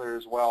calculator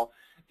as well.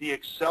 The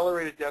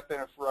accelerated death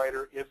benefit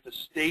rider, if the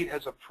state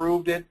has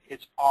approved it,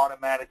 it's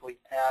automatically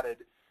added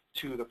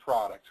to the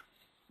product.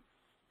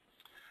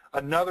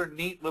 Another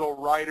neat little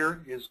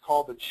rider is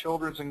called the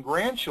Children's and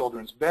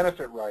Grandchildren's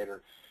Benefit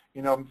Rider.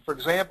 For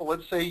example,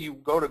 let's say you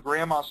go to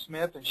Grandma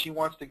Smith and she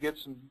wants to get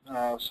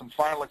some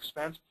final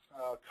expense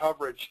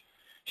coverage.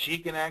 She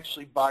can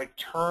actually buy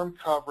term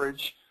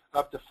coverage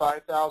up to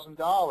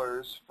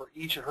 $5,000 for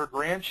each of her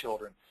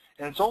grandchildren,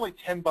 and it's only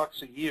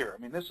 $10 a year.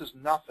 This is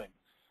nothing.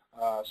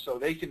 So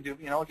they can do,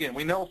 again,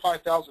 we know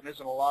 $5,000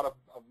 isn't a lot of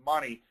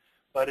money,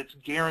 but it's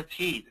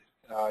guaranteed.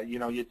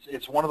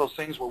 It's one of those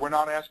things where we're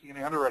not asking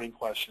any underwriting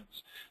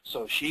questions.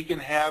 So she can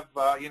have,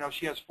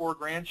 she has 4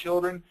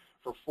 grandchildren.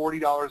 For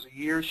 $40 a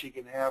year, she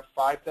can have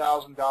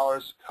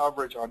 $5,000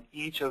 coverage on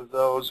each of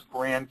those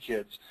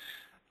grandkids.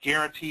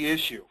 Guarantee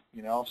issue,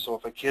 so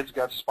if a kid's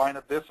got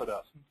spina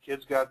bifida,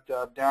 kid's got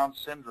Down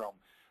syndrome,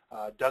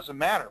 doesn't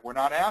matter. We're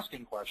not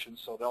asking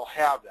questions, so they'll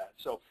have that.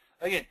 So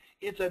again,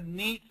 it's a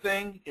neat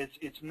thing.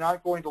 It's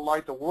not going to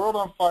light the world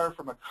on fire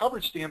from a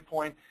coverage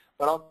standpoint,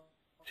 but I'll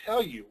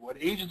tell you, what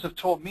agents have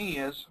told me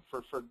is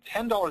for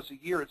 $10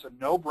 a year, it's a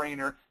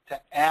no-brainer to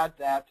add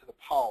that to the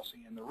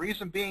policy. And the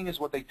reason being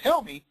is what they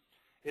tell me,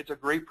 it's a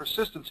great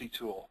persistency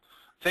tool.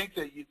 Think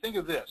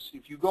of this.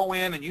 If you go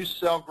in and you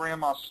sell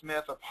Grandma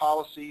Smith a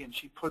policy and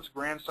she puts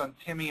grandson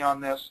Timmy on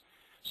this,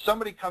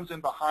 somebody comes in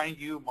behind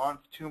you a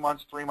month, 2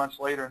 months, 3 months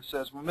later and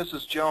says, well,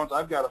 Mrs. Jones,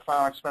 I've got a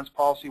final expense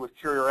policy with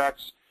Carrier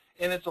X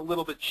and it's a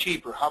little bit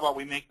cheaper. How about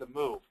we make the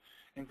move?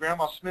 And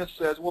Grandma Smith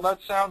says, well,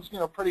 that sounds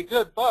pretty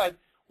good, but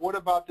what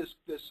about this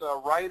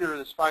rider,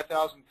 this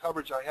 5,000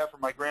 coverage I have for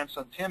my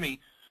grandson Timmy?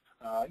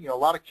 A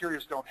lot of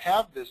carriers don't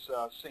have this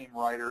same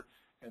rider,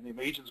 and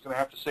the agent's going to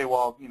have to say,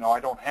 well, I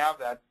don't have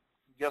that.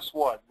 Guess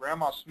what?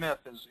 Grandma Smith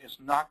is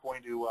not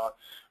going to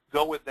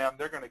go with them.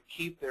 They're going to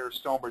keep their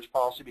Stonebridge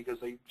policy because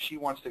she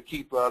wants to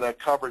keep that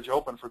coverage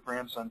open for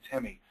grandson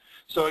Timmy.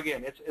 So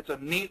again, it's a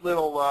neat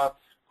little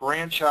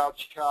grandchild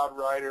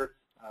rider.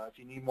 If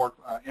you need more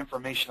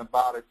information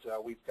about it,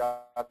 we've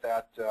got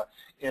that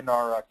in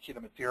our kit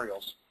of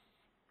materials.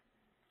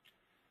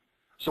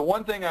 So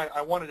one thing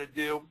I wanted to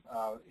do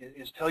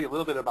is tell you a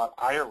little bit about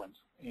Ireland.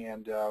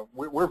 And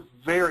we're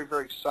very,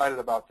 very excited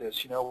about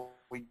this.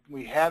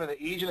 We had an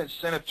agent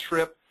incentive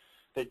trip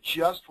that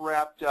just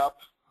wrapped up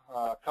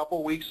a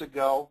couple weeks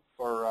ago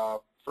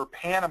for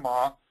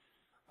Panama,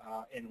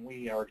 and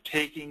we are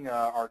taking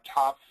our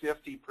top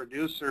 50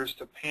 producers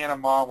to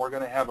Panama. We're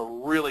going to have a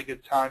really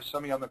good time.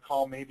 Some of you on the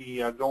call may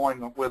be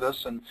going with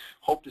us, and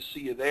hope to see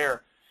you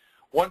there.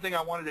 One thing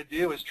I wanted to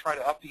do is try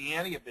to up the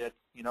ante a bit,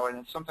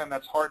 and sometimes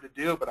that's hard to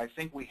do, but I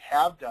think we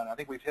have done. I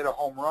think we've hit a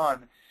home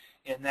run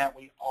in that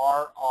we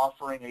are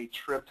offering a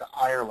trip to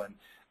Ireland.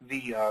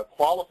 The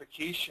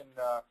qualification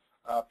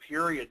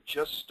period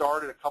just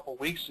started a couple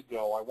weeks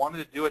ago. I wanted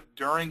to do it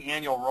during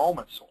annual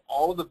enrollment, so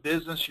all of the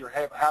business you're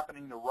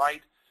happening to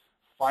write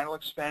final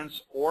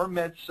expense or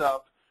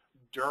med-sup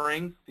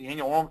during the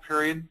annual enrollment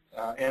period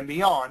and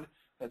beyond,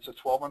 that's a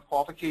 12-month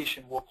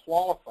qualification, will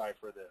qualify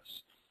for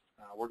this.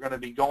 We're going to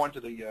be going to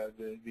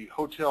the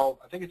hotel,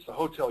 I think it's the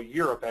Hotel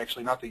Europe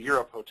actually, not the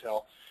Europe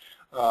Hotel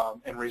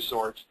and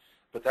Resort,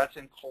 but that's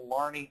in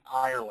Killarney,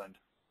 Ireland.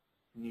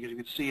 And you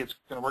can see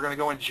we're going to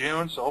go in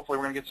June, so hopefully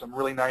we're going to get some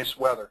really nice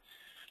weather.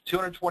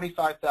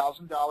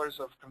 $225,000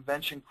 of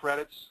convention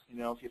credits.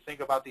 If you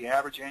think about the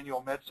average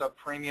annual med-sup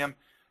premium,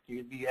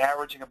 you'd be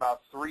averaging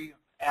about 3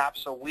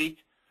 apps a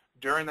week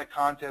during the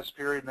contest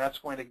period, and that's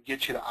going to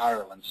get you to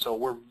Ireland. So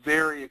we're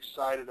very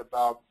excited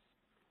about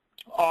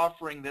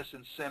offering this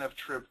incentive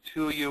trip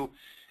to you,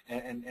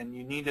 and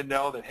you need to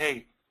know that,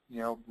 hey,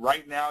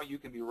 right now you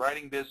can be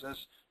writing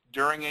business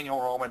during annual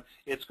enrollment.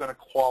 It's going to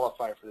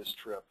qualify for this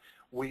trip.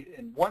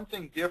 And one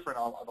thing different,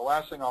 the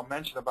last thing I'll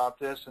mention about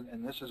this,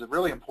 and this is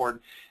really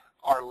important,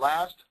 our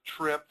last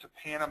trip to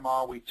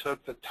Panama, we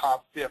took the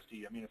top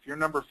 50. I mean, if you're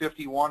number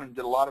 51 and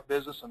did a lot of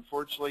business,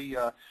 unfortunately,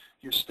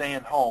 you're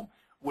staying home.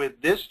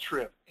 With this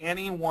trip,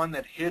 anyone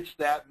that hits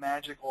that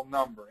magical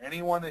number,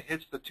 anyone that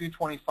hits the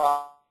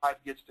 225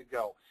 gets to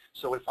go.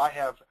 So if I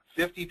have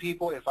 50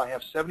 people, if I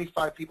have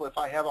 75 people, if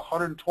I have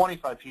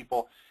 125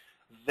 people,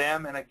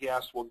 them and a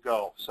guest will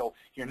go. So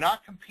you're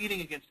not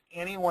competing against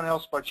anyone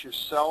else but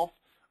yourself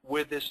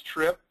with this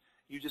trip.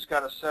 You just got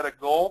to set a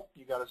goal.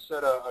 You got to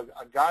set a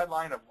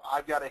guideline of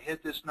I've got to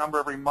hit this number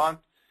every month,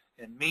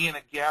 and me and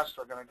a guest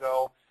are going to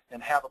go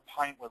and have a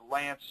pint with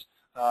Lance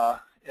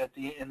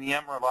in the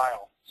Emerald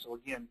Isle. So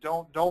again,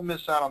 don't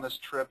miss out on this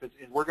trip.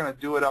 We're going to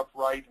do it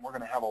upright, and we're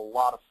going to have a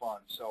lot of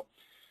fun. So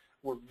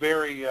we're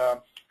very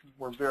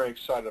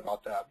excited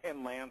about that.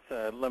 And Lance,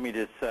 let me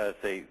just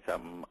say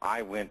something.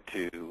 I went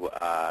to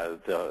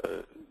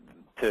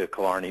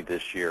Killarney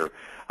this year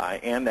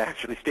and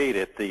actually stayed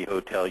at the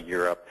Hotel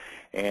Europe.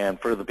 And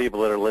for the people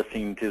that are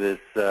listening to this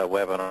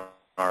webinar,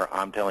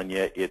 I'm telling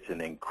you, it's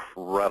an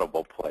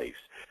incredible place.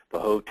 The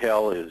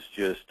hotel is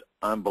just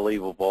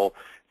unbelievable.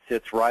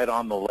 Sits right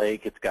on the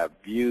lake. It's got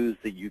views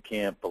that you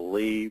can't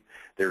believe.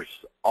 There's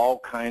all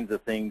kinds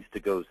of things to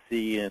go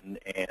see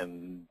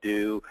and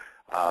do.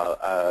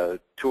 A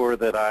tour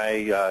that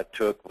I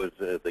took was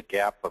the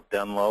Gap of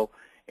Dunlo,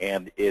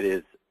 and it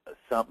is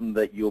something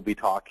that you'll be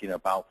talking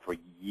about for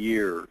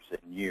years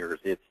and years.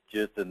 It's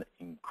just an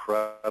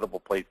incredible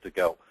place to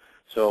go.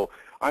 So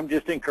I'm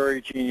just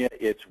encouraging you.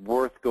 It's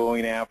worth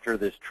going after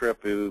this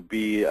trip. It would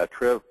be a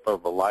trip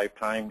of a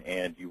lifetime,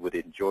 and you would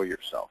enjoy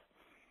yourself.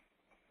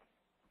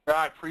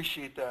 I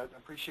appreciate that. I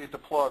appreciate the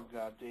plug,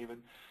 David.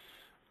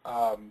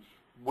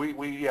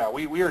 We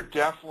are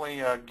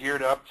definitely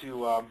geared up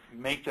to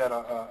make that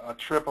a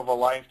trip of a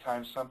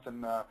lifetime,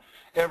 something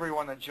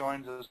everyone that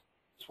joins us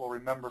will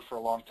remember for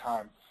a long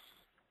time.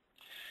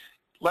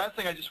 Last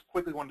thing I just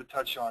quickly wanted to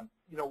touch on,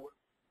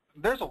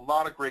 there's a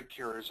lot of great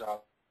carriers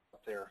out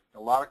out there. A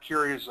lot of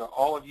carriers,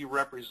 all of you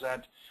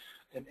represent.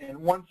 And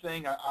one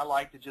thing I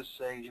like to just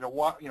say,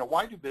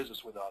 why do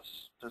business with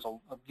us?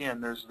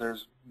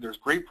 There's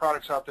great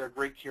products out there,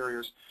 great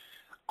carriers.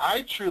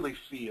 I truly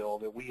feel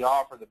that we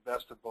offer the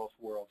best of both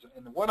worlds.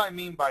 And what I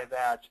mean by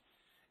that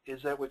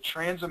is that with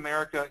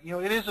Transamerica,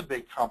 it is a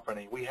big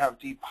company. We have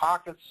deep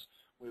pockets.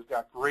 We've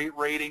got great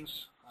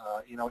ratings.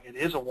 It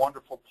is a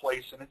wonderful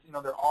place, and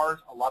there are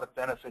a lot of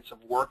benefits of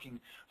working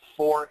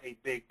for a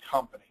big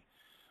company.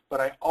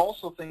 But I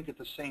also think at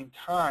the same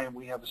time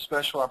we have a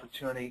special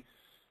opportunity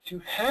to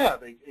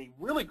have a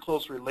really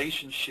close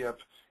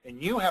relationship,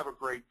 and you have a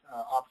great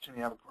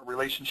opportunity to have a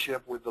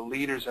relationship with the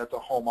leaders at the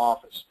home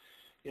office.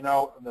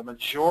 The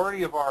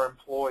majority of our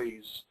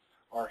employees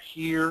are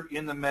here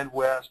in the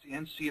Midwest,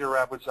 in Cedar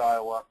Rapids,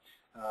 Iowa.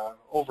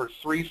 Over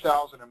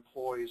 3,000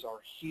 employees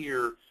are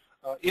here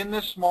in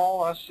this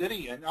small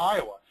city in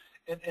Iowa.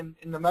 And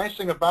the nice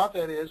thing about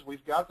that is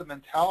we've got the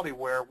mentality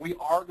where we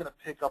are going to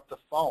pick up the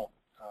phone.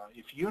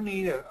 If you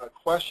need a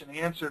question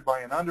answered by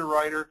an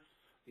underwriter,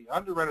 the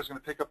underwriter is going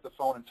to pick up the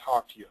phone and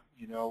talk to you.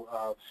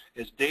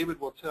 As David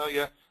will tell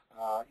you,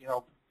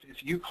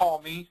 if you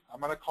call me, I'm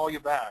going to call you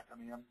back. I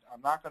mean,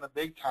 I'm not going to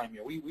big time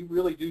you. We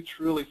really do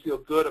truly feel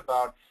good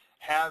about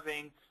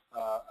having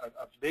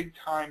a big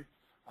time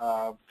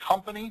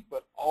company,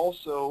 but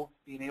also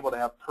being able to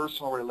have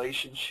personal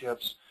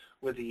relationships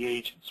with the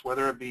agents,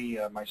 whether it be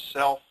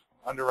myself,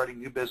 underwriting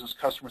new business,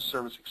 customer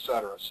service,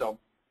 etc. So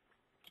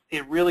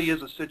it really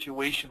is a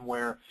situation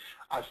where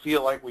I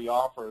feel like we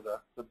offer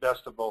the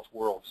best of both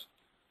worlds.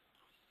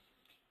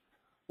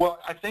 Well,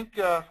 I think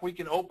we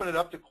can open it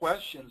up to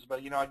questions, but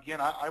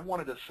again, I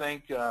wanted to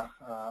thank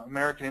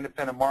American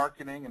Independent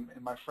Marketing and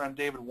my friend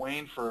David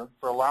Wayne for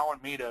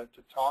allowing me to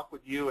talk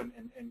with you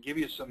and give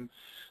you some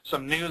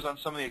news on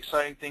some of the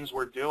exciting things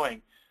we're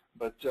doing.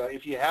 But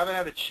if you haven't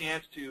had a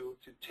chance to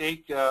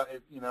take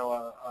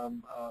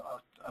an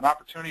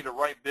opportunity to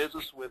write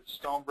business with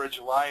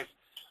Stonebridge Life,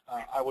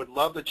 I would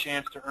love the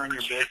chance to earn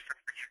your business.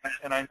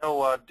 And I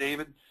know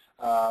David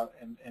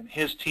and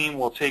his team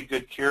will take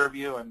good care of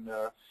you and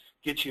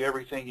get you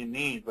everything you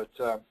need.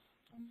 But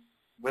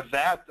with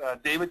that,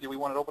 David, do we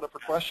want to open up for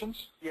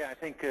questions? Yeah, I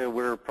think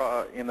we're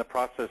in the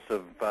process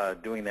of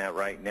doing that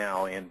right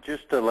now. And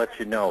just to let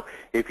you know,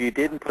 if you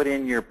didn't put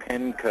in your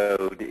PIN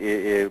code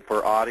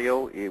for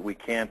audio, we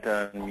can't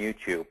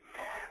unmute you.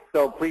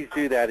 So please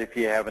do that if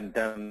you haven't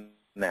done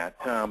that.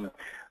 A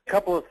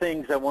couple of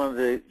things I wanted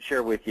to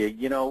share with you.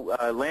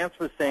 Lance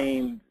was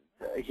saying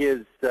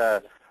his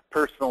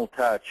personal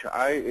touch.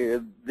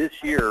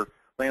 This year,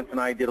 Lance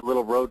and I did a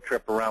little road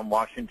trip around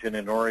Washington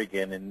and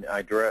Oregon, and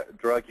I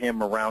drug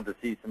him around to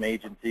see some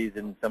agencies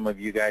and some of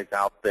you guys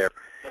out there.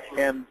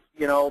 And,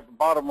 the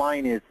bottom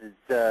line is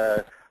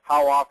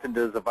how often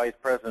does a vice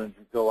president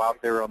go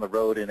out there on the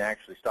road and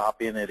actually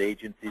stop in at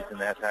agencies and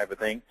that type of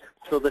thing?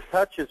 So the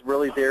touch is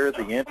really there.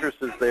 The interest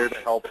is there to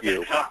help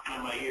you.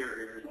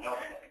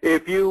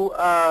 If you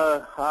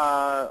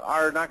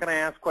are not going to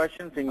ask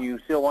questions and you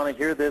still want to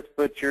hear this,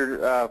 put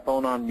your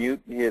phone on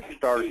mute, hit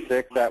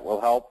 *6. That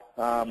will help.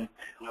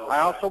 I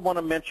also want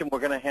to mention we're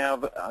going to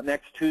have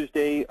next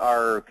Tuesday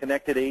our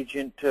Connected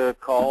Agent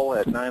call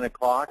at 9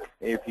 o'clock.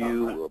 If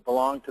you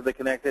belong to the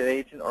Connected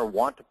Agent or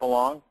want to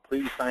belong,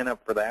 please sign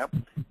up for that.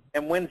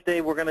 And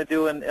Wednesday we're going to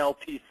do an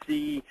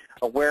LTC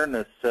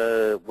awareness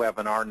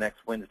webinar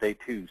next Wednesday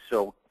too.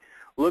 So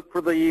look for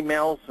the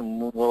emails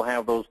and we'll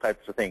have those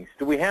types of things.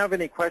 Do we have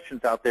any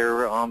questions out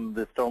there on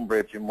the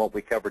Stonebridge and what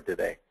we covered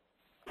today?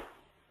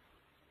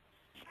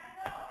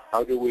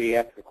 How do we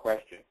ask a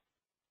question?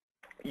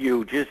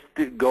 You just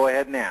go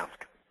ahead and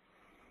ask.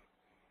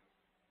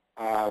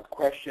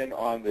 Question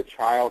on the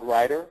child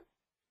rider.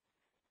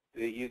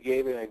 You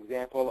gave an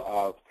example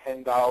of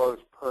 $10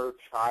 per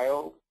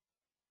child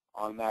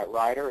on that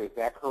rider. Is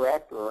that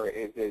correct, or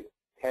is it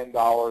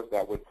 $10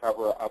 that would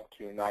cover up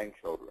to 9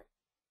 children?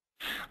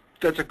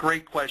 That's a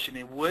great question.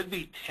 It would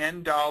be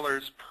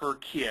 $10 per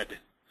kid.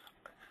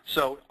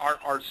 So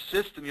our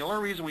system, the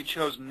only reason we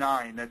chose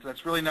 9,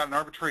 that's really not an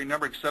arbitrary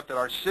number, except that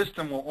our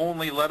system will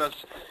only let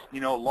us,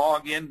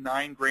 log in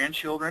 9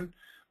 grandchildren.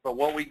 But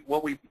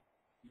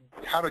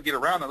how to get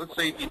around it? Let's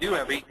say if you do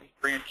have 8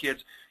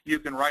 grandkids, you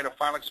can write a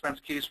final expense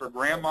case for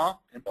grandma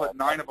and put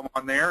 9 of them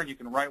on there, and you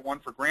can write one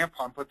for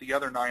grandpa and put the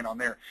other 9 on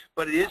there.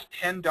 But it is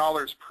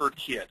 $10 per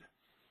kid.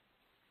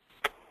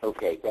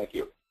 Okay, thank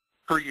you.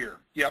 Per year.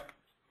 Yep.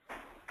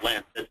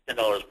 Lance, it's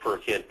 $10 per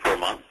kid per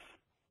month.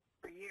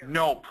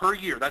 No, per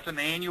year. That's an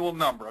annual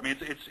number. I mean,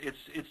 it's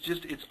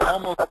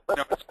almost. It's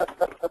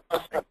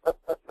nothing.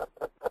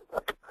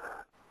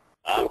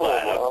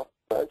 Well,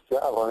 nice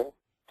job,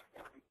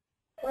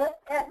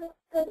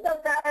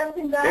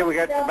 Hey, we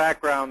got some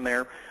background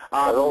there.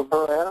 Are those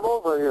her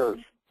animals or yours?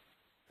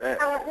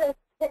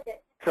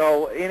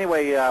 So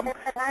anyway,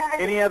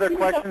 any other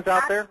questions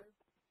out there?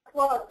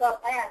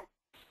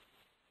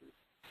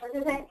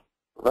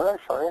 Nice,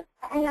 honey.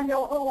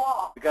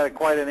 We got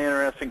quite an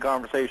interesting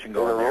conversation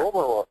going there.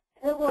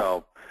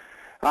 So,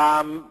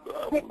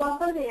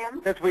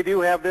 Since we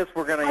do have this,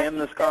 we're going to end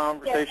this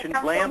conversation.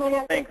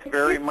 Lance, thanks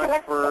very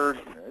much for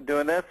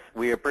doing this.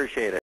 We appreciate it.